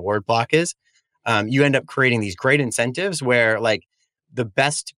the reward block is. You end up creating these great incentives where like the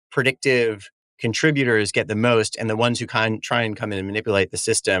best predictive contributors get the most and the ones who try and come in and manipulate the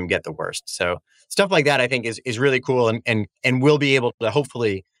system get the worst. So stuff like that, I think is really cool and will be able to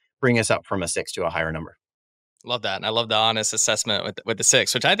hopefully bring us up from a 6 to a higher number. Love that. And I love the honest assessment with the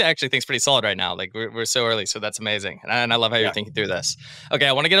 6, which I actually think is pretty solid right now. Like we're so early, so that's amazing. And I love how you're thinking through this. Okay,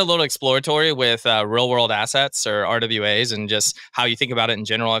 I want to get a little exploratory with real world assets or RWAs and just how you think about it in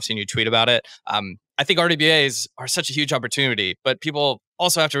general. I've seen you tweet about it. I think RWAs are such a huge opportunity, but people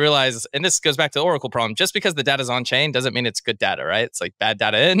also have to realize, and this goes back to the Oracle problem, just because the data is on chain doesn't mean it's good data, right? It's like bad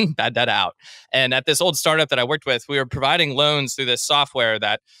data in, bad data out. And at this old startup that I worked with, we were providing loans through this software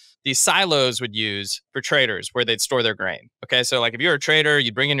that these silos would use for traders where they'd store their grain. Okay, so like if you're a trader,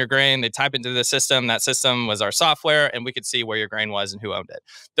 you'd bring in your grain, they'd type into the system. That system was our software, and we could see where your grain was and who owned it.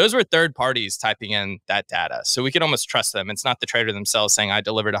 Those were third parties typing in that data. So we could almost trust them. It's not the trader themselves saying, I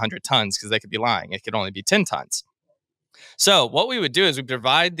delivered 100 tons, because they could be lying. It could only be 10 tons. So what we would do is we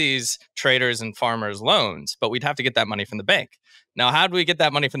provide these traders and farmers loans, but we'd have to get that money from the bank. Now, how do we get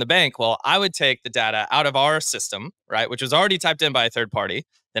that money from the bank? Well, I would take the data out of our system, right, which was already typed in by a third party.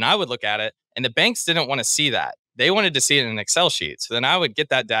 Then I would look at it, and the banks didn't want to see that. They wanted to see it in an Excel sheet. So then I would get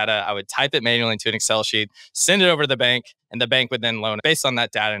that data, I would type it manually into an Excel sheet, send it over to the bank, and the bank would then loan it based on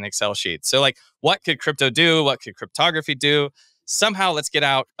that data in Excel sheet. So like, what could crypto do? What could cryptography do? Somehow let's get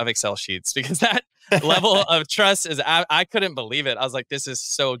out of Excel sheets, because that level of trust is, I couldn't believe it. I was like, this is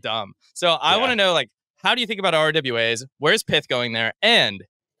so dumb. So I want to know, like, how do you think about RWAs? Where's Pyth going there? And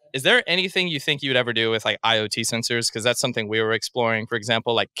is there anything you think you would ever do with like IoT sensors? Because that's something we were exploring. For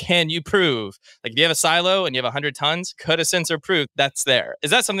example, like, can you prove, like if you have a silo and you have 100 tons, could a sensor prove that's there?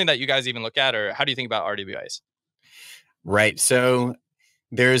 Is that something that you guys even look at, or how do you think about RWAs? Right. So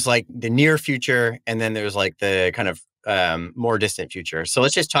there's like the near future, and then there's like the kind of more distant future. So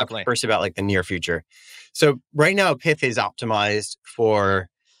let's just talk first about like the near future. So right now, Pyth is optimized for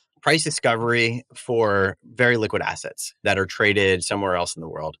price discovery for very liquid assets that are traded somewhere else in the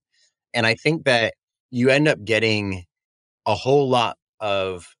world. And I think that you end up getting a whole lot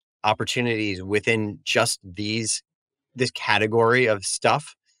of opportunities within just this category of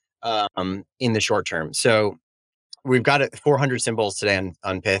stuff in the short term. So we've got 400 symbols today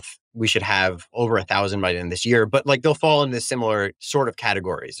on Pyth. We should have over 1,000 by the end of this year, but like they'll fall into similar sort of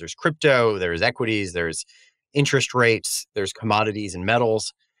categories. There's crypto, there's equities, there's interest rates, there's commodities and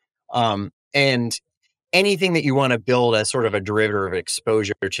metals. And anything that you want to build as sort of a derivative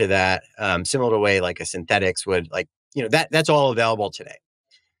exposure to that, similar to the way like a synthetics would, like, that's all available today.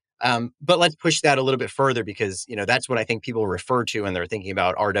 But let's push that a little bit further, because, that's what I think people refer to when they're thinking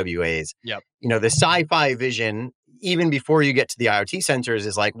about RWAs. Yep. The sci-fi vision, even before you get to the IoT sensors,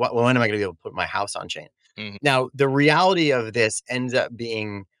 is like, when am I going to be able to put my house on chain? Mm-hmm. Now, the reality of this ends up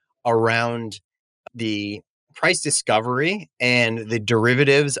being around the price discovery and the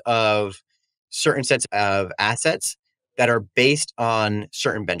derivatives of certain sets of assets that are based on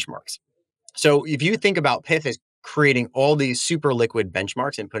certain benchmarks. So if you think about Pyth as creating all these super liquid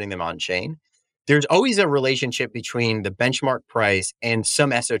benchmarks and putting them on chain, there's always a relationship between the benchmark price and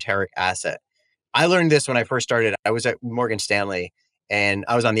some esoteric asset. I learned this when I first started. I was at Morgan Stanley and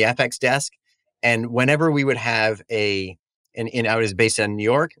I was on the FX desk. And whenever we would have and I was based in New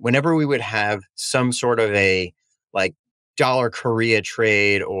York, whenever we would have some sort of a like dollar Korea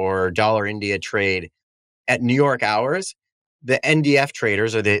trade or dollar India trade at New York hours, the NDF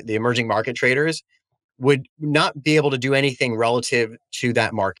traders, or the emerging market traders, would not be able to do anything relative to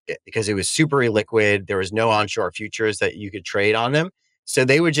that market because it was super illiquid. There was no onshore futures that you could trade on them. So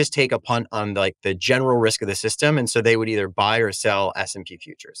they would just take a punt on like the general risk of the system. And so they would either buy or sell S&P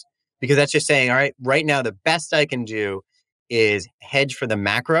futures because that's just saying, all right, right now, the best I can do is hedge for the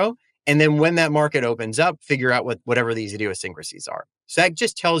macro. And then when that market opens up, figure out whatever these idiosyncrasies are. So that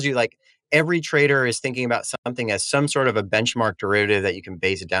just tells you like every trader is thinking about something as some sort of a benchmark derivative that you can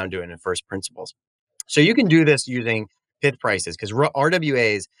base it down to in first principles. So you can do this using Pyth prices because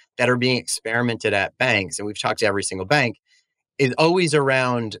RWAs that are being experimented at banks, and we've talked to every single bank, is always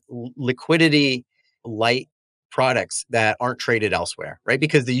around liquidity light products that aren't traded elsewhere, right?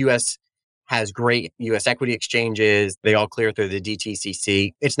 Because the US has great US equity exchanges. They all clear through the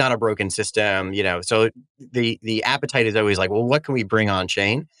DTCC. It's not a broken system, So the appetite is always like, well, what can we bring on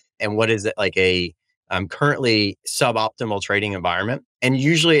chain? And what is it like a currently suboptimal trading environment? And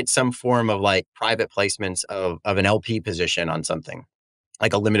usually it's some form of like private placements of an LP position on something,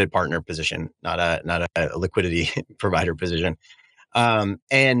 like a limited partner position, not a liquidity provider position.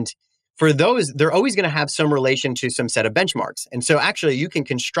 And for those, they're always going to have some relation to some set of benchmarks. And so actually you can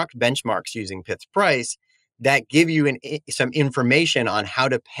construct benchmarks using Pyth price that give you some information on how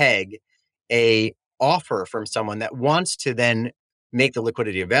to peg a offer from someone that wants to then make the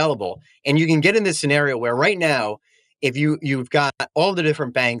liquidity available. And you can get in this scenario where right now, if you've got all the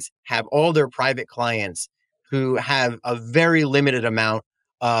different banks have all their private clients who have a very limited amount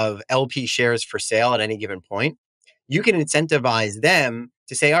of LP shares for sale at any given point, you can incentivize them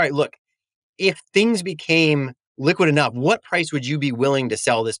to say, all right, look, if things became liquid enough, what price would you be willing to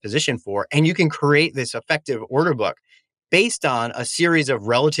sell this position for? And you can create this effective order book based on a series of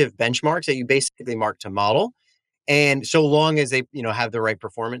relative benchmarks that you basically mark to model. And so long as they, have the right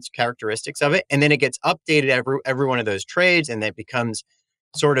performance characteristics of it, and then it gets updated every one of those trades, and that becomes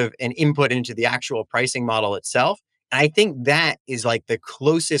sort of an input into the actual pricing model itself. And I think that is like the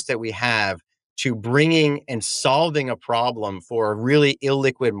closest that we have to bringing and solving a problem for a really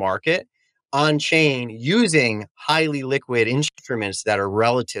illiquid market on chain using highly liquid instruments that are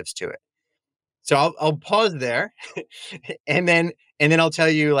relatives to it. So I'll pause there, and then I'll tell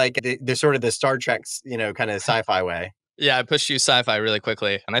you like the sort of the Star Trek's kind of sci-fi way. Yeah, I pushed you sci-fi really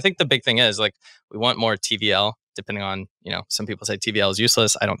quickly, and I think the big thing is like we want more TVL. Depending on some people say TVL is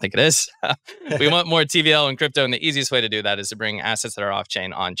useless. I don't think it is. We want more TVL in crypto, and the easiest way to do that is to bring assets that are off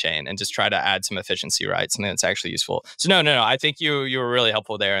chain on chain and just try to add some efficiency, right? Something that's actually useful. So no. I think you were really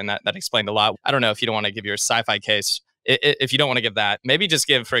helpful there, and that explained a lot. I don't know if you don't want to give your sci-fi case. If you don't want to give that, maybe just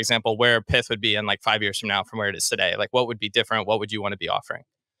give, for example, where Pyth would be in like 5 years from now from where it is today. Like what would be different? What would you want to be offering?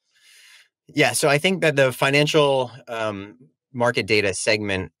 Yeah, so I think that the financial market data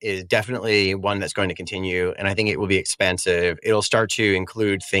segment is definitely one that's going to continue, and I think it will be expansive. It'll start to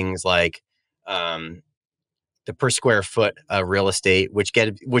include things like the per square foot of real estate, which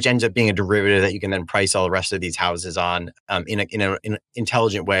ends up being a derivative that you can then price all the rest of these houses on in an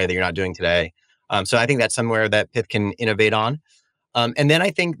intelligent way that you're not doing today. So I think that's somewhere that Pyth can innovate on. And then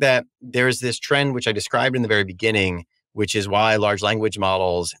I think that there's this trend, which I described in the very beginning, which is why large language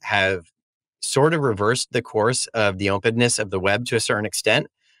models have sort of reversed the course of the openness of the web to a certain extent,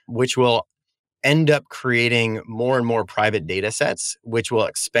 which will end up creating more and more private data sets, which will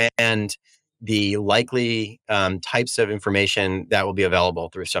expand the likely types of information that will be available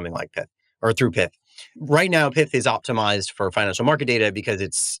through something like Pyth or through Pyth. Right now, Pyth is optimized for financial market data because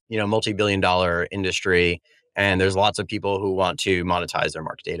it's multi-billion-dollar industry, and there's lots of people who want to monetize their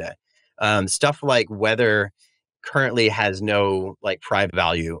market data. Stuff like weather currently has no like private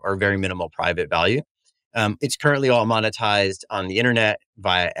value or very minimal private value. It's currently all monetized on the internet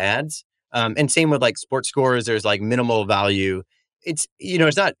via ads. And same with like sports scores, there's like minimal value. It's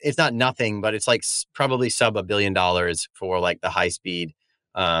it's not nothing, but it's like probably sub $1 billion for like the high speed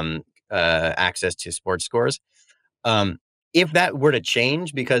access to sports scores. If that were to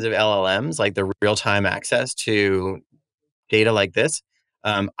change because of LLMs, like the real time access to data like this,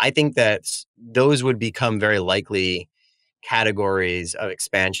 I think that those would become very likely categories of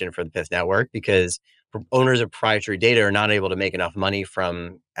expansion for the Pyth network because owners of proprietary data are not able to make enough money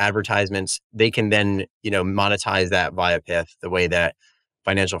from advertisements. They can then, monetize that via Pyth the way that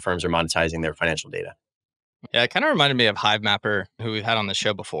financial firms are monetizing their financial data. Yeah, it kind of reminded me of Hive Mapper, who we've had on the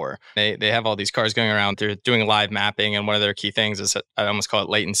show before. They have all these cars going around. They're doing live mapping, and one of their key things is, I almost call it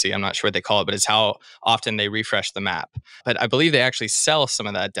latency. I'm not sure what they call it, but it's how often they refresh the map. But I believe they actually sell some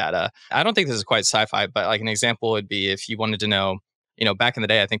of that data. I don't think this is quite sci-fi, but like an example would be if you wanted to know, back in the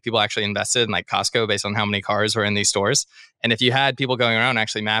day, I think people actually invested in like Costco based on how many cars were in these stores. And if you had people going around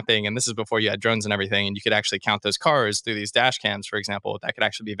actually mapping, and this is before you had drones and everything, and you could actually count those cars through these dash cams, for example, that could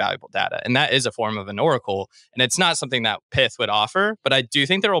actually be valuable data. And that is a form of an oracle. And it's not something that Pyth would offer, but I do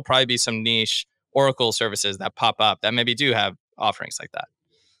think there will probably be some niche oracle services that pop up that maybe do have offerings like that.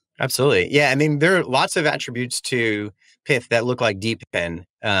 Absolutely. Yeah. I mean, there are lots of attributes to Pyth that look like Deepin,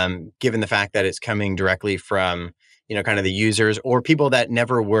 given the fact that it's coming directly from, kind of the users or people that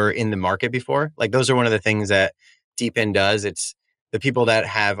never were in the market before. Like those are one of the things that Deepin does. It's the people that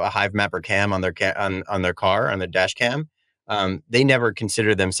have a Hive mapper cam on their on their car, on their dash cam. They never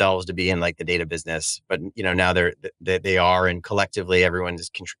considered themselves to be in like the data business, but now they are, and collectively everyone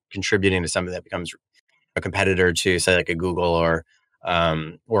is contributing to something that becomes a competitor to say like a Google or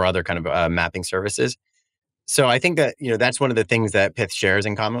other kind of mapping services. So I think that, that's one of the things that Pyth shares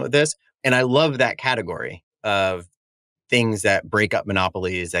in common with this. And I love that category of things that break up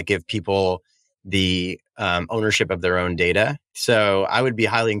monopolies, that give people the ownership of their own data. So I would be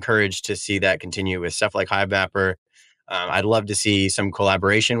highly encouraged to see that continue with stuff like HiveMapper. I'd love to see some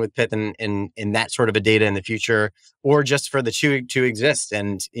collaboration with Pyth in that sort of a data in the future, or just for the two to exist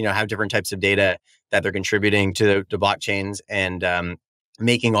and have different types of data that they're contributing to the blockchains and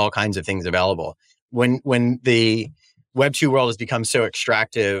making all kinds of things available. When the Web 2 world has become so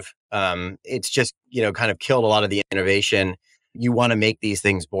extractive, it's just kind of killed a lot of the innovation. You want to make these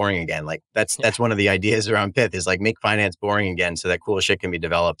things boring again. Like that's one of the ideas around Pyth is like make finance boring again so that cool shit can be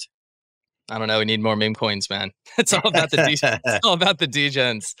developed. I don't know. We need more meme coins, man. It's all about it's all about the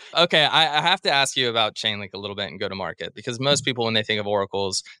degens. Okay, I have to ask you about Chainlink a little bit and go to market, because most people, when they think of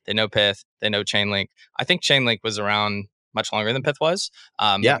oracles, they know Pyth, they know Chainlink. I think Chainlink was around much longer than Pyth was.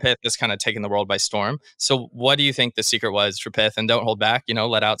 Yeah. Pyth is kind of taking the world by storm. So what do you think the secret was for Pyth? And don't hold back,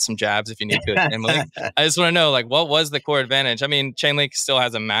 let out some jabs if you need to. Emily, I just want to know, like, what was the core advantage? I mean, Chainlink still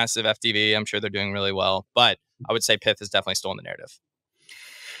has a massive FTV. I'm sure they're doing really well, but I would say Pyth has definitely stolen the narrative.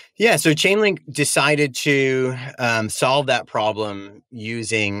 Yeah, so Chainlink decided to solve that problem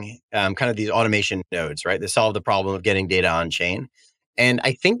using kind of these automation nodes, right? They solve the problem of getting data on chain. And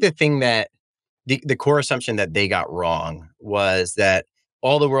I think the thing that the core assumption that they got wrong was that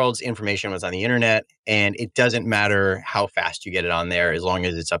all the world's information was on the internet, and it doesn't matter how fast you get it on there as long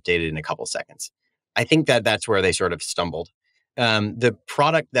as it's updated in a couple seconds. I think that that's where they sort of stumbled. The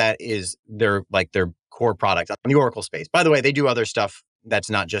product that is their core product on the Oracle space. By the way, they do other stuff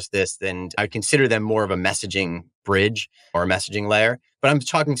that's not just this, then I consider them more of a messaging bridge or a messaging layer. But I'm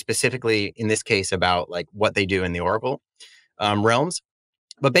talking specifically in this case about like what they do in the Oracle realms.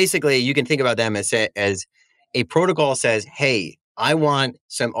 But basically, you can think about them as a protocol says, hey, I want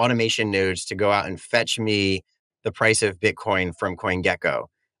some automation nodes to go out and fetch me the price of Bitcoin from CoinGecko.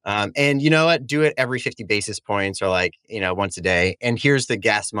 And you know what? Do it every 50 basis points or once a day. And here's the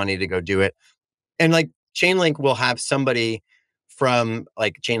gas money to go do it. And like Chainlink will have somebody from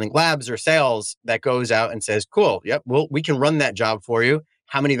like Chainlink Labs or sales that goes out and says, cool, yep, we can run that job for you.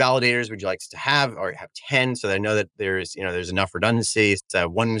 How many validators would you like to have? Or have 10, so they know that there's enough redundancy. So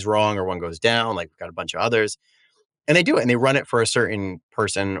one's wrong or one goes down, like we've got a bunch of others. And they do it, and they run it for a certain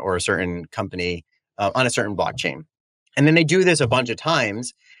person or a certain company on a certain blockchain. And then they do this a bunch of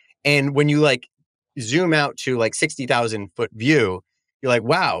times. And when you zoom out to 60,000 foot view, you're like,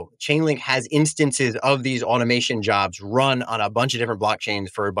 wow, Chainlink has instances of these automation jobs run on a bunch of different blockchains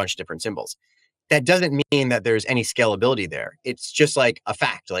for a bunch of different symbols. That doesn't mean that there's any scalability there. It's just like a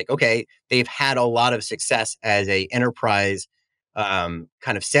fact. Like, okay, they've had a lot of success as a enterprise kind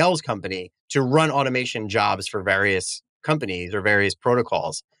of sales company to run automation jobs for various companies or various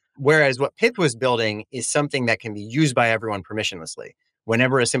protocols. Whereas what Pyth was building is something that can be used by everyone permissionlessly.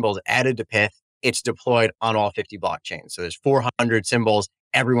 Whenever a symbol is added to Pyth, it's deployed on all 50 blockchains. So there's 400 symbols.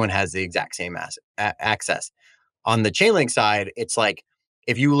 Everyone has the exact same access. On the Chainlink side, it's like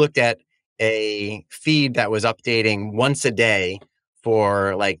if you looked at a feed that was updating once a day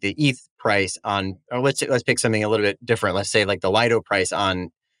for like the ETH price on, or let's pick something a little bit different. Let's say like the Lido price on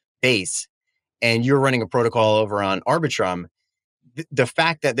Base, and you're running a protocol over on Arbitrum. The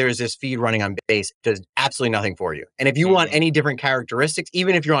fact that there's this feed running on Base does absolutely nothing for you. And if you want any different characteristics,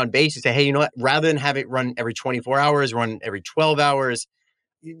 even if you're on Base, you say, hey, you know what? Rather than have it run every 24 hours, run every 12 hours,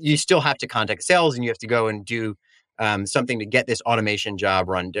 you still have to contact sales and you have to go and do something to get this automation job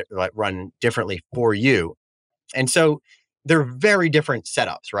run differently for you. And so they're very different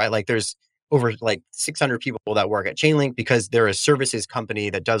setups, right? Like there's over 600 people that work at Chainlink because they're a services company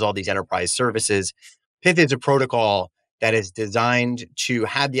that does all these enterprise services. Pyth is a protocol that is designed to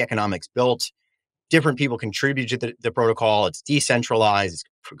have the economics built. Different people contribute to the protocol. It's decentralized.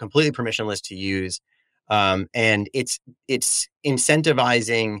 It's completely permissionless to use. And it's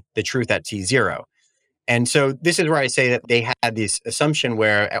incentivizing the truth at T0. And so this is where I say that they had this assumption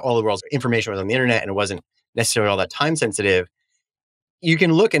where all the world's information was on the internet and it wasn't necessarily all that time sensitive. You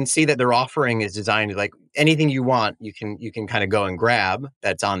can look and see that their offering is designed like anything you want, you can kind of go and grab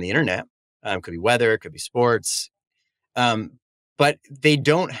that's on the internet. Could be weather, could be sports. But they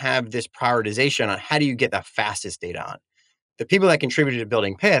don't have this prioritization on how do you get the fastest data on. The people that contributed to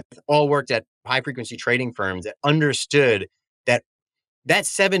building Pyth all worked at high frequency trading firms that understood that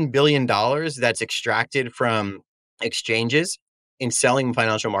 $7 billion that's extracted from exchanges in selling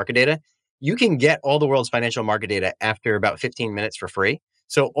financial market data, you can get all the world's financial market data after about 15 minutes for free.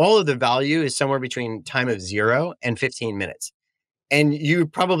 So all of the value is somewhere between time of 0 and 15 minutes. And you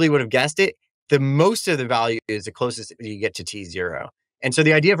probably would have guessed it. The most of the value is the closest you get to T0. And so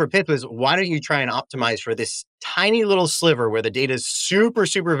the idea for Pyth was, why don't you try and optimize for this tiny little sliver where the data is super,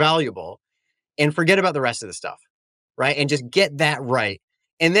 super valuable and forget about the rest of the stuff, right? And just get that right.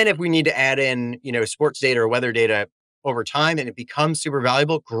 And then if we need to add in, sports data or weather data over time and it becomes super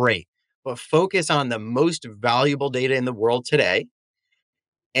valuable, great. But focus on the most valuable data in the world today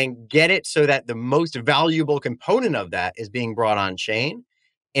and get it so that the most valuable component of that is being brought on chain.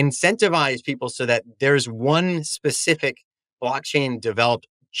 Incentivize people so that there's one specific blockchain developed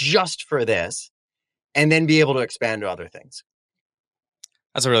just for this, and then be able to expand to other things.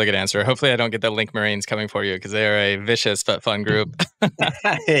 That's a really good answer. Hopefully I don't get the Link Marines coming for you because they are a vicious but fun group.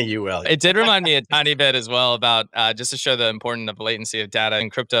 You will. It did remind me a tiny bit as well about just to show the importance of latency of data in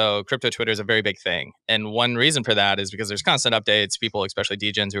crypto. Crypto Twitter is a very big thing. And one reason for that is because there's constant updates. People, especially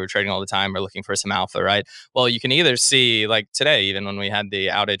degens who are trading all the time, are looking for some alpha, right? Well, you can either see, like today, even when we had the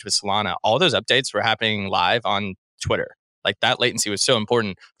outage with Solana, all those updates were happening live on Twitter. Like that latency was so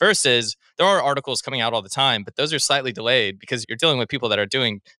important versus there are articles coming out all the time, but those are slightly delayed because you're dealing with people that are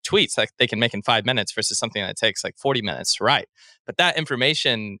doing tweets that they can make in 5 minutes versus something that takes like 40 minutes to write. But that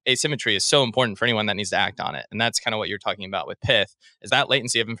information asymmetry is so important for anyone that needs to act on it. And that's kind of what you're talking about with Pyth, is that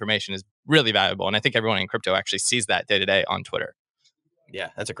latency of information is really valuable. And I think everyone in crypto actually sees that day to day on Twitter. Yeah,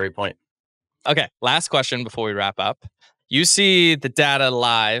 that's a great point. Okay, last question before we wrap up. You see the data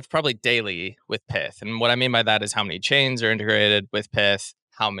live probably daily with Pyth. And what I mean by that is how many chains are integrated with Pyth,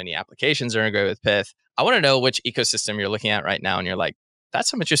 how many applications are integrated with Pyth. I want to know which ecosystem you're looking at right now. And you're like, that's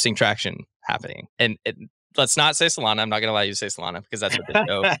some interesting traction happening. And let's not say Solana. I'm not going to allow you to say Solana because that's what the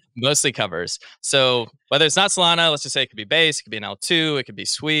show mostly covers. So whether it's not Solana, let's just say it could be Base, it could be an L2, it could be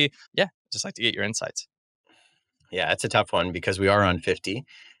Sui. Yeah, just like to get your insights. Yeah, it's a tough one because we are on 50.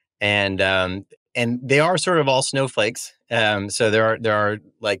 And they are sort of all snowflakes. So there are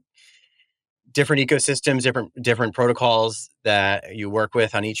like different ecosystems, different protocols that you work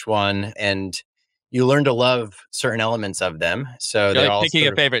with on each one, and you learn to love certain elements of them. So they're like all picking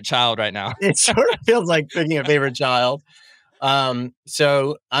a favorite child right now. It sort of feels like picking a favorite child.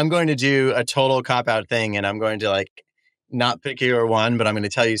 So I'm going to do a total cop-out thing, and I'm going to like not pick your one, but I'm going to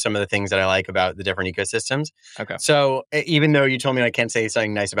tell you some of the things that I like about the different ecosystems. Okay. So even though you told me I can't say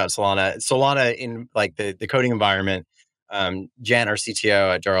something nice about Solana in like the coding environment, Jan, our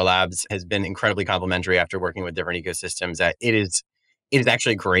CTO at Jaro Labs, has been incredibly complimentary after working with different ecosystems. That it is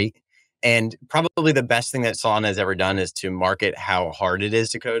actually great. And probably the best thing that Solana has ever done is to market how hard it is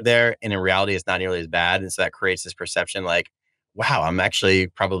to code there. And in reality, it's not nearly as bad. And so that creates this perception like, wow, I'm actually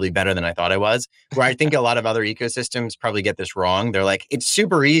probably better than I thought I was. Where I think a lot of other ecosystems probably get this wrong. They're like, it's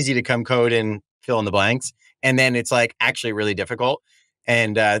super easy to come code and fill in the blanks. And then it's like actually really difficult.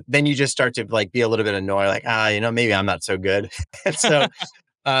 And then you just start to like be a little bit annoyed, like, maybe I'm not so good. So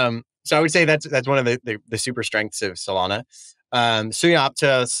I would say that's one of the super strengths of Solana. Sui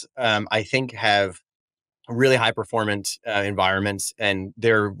Aptos, I think, have really high performance environments, and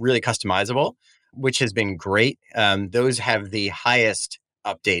they're really customizable, which has been great. Those have the highest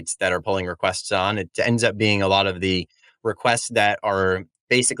updates that are pulling requests on. It ends up being a lot of the requests that are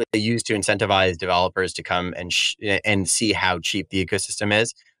basically used to incentivize developers to come and see how cheap the ecosystem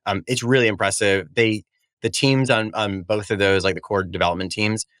is. It's really impressive. The teams on both of those, like the core development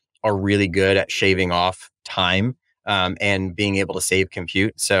teams, are really good at shaving off time and being able to save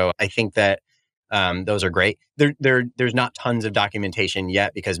compute. So I think that those are great. There's not tons of documentation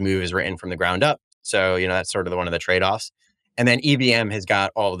yet because Move is written from the ground up. So, that's sort of one of the trade-offs. And then EVM has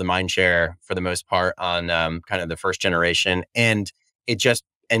got all of the mind share for the most part on kind of the first generation. And it just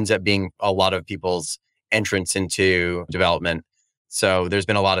ends up being a lot of people's entrance into development. So there's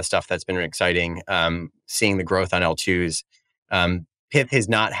been a lot of stuff that's been exciting. Seeing the growth on L2s. Pyth has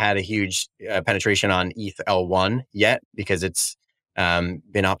not had a huge penetration on ETH L1 yet because it's been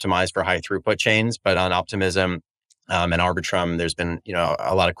optimized for high throughput chains. But on Optimism and Arbitrum, there's been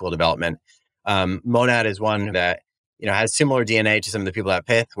a lot of cool development. Monad is one that has similar DNA to some of the people at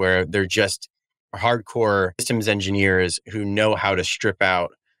Pyth, where they're just hardcore systems engineers who know how to strip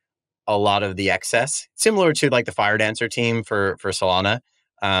out a lot of the excess, similar to like the Fire Dancer team for Solana.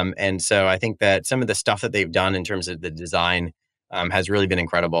 And so I think that some of the stuff that they've done in terms of the design has really been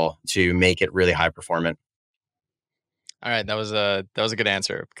incredible to make it really high performant. All right, that was a good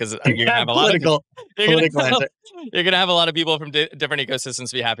answer, because you're gonna have a political answer. You're gonna have a lot of people from different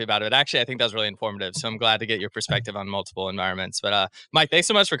ecosystems be happy about it. Actually, I think that was really informative. So I'm glad to get your perspective on multiple environments. But Mike, thanks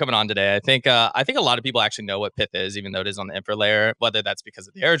so much for coming on today. I think a lot of people actually know what Pyth is, even though it is on the infra layer. Whether that's because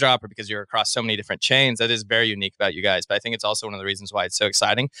of the airdrop or because you're across so many different chains, that is very unique about you guys. But I think it's also one of the reasons why it's so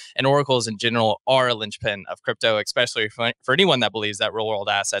exciting. And oracles in general are a linchpin of crypto, especially for anyone that believes that real world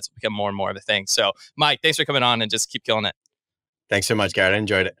assets will become more and more of a thing. So Mike, thanks for coming on and just keep killing it. Thanks so much, Garrett. I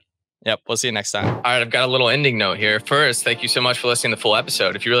enjoyed it. Yep. We'll see you next time. All right. I've got a little ending note here. First, thank you so much for listening to the full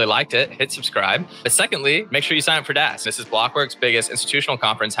episode. If you really liked it, hit subscribe. But secondly, make sure you sign up for DAS. This is Blockworks' biggest institutional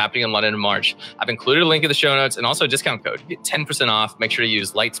conference happening in London in March. I've included a link in the show notes and also a discount code. You get 10% off. Make sure to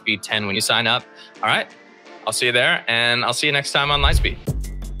use Lightspeed 10 when you sign up. All right. I'll see you there, and I'll see you next time on Lightspeed.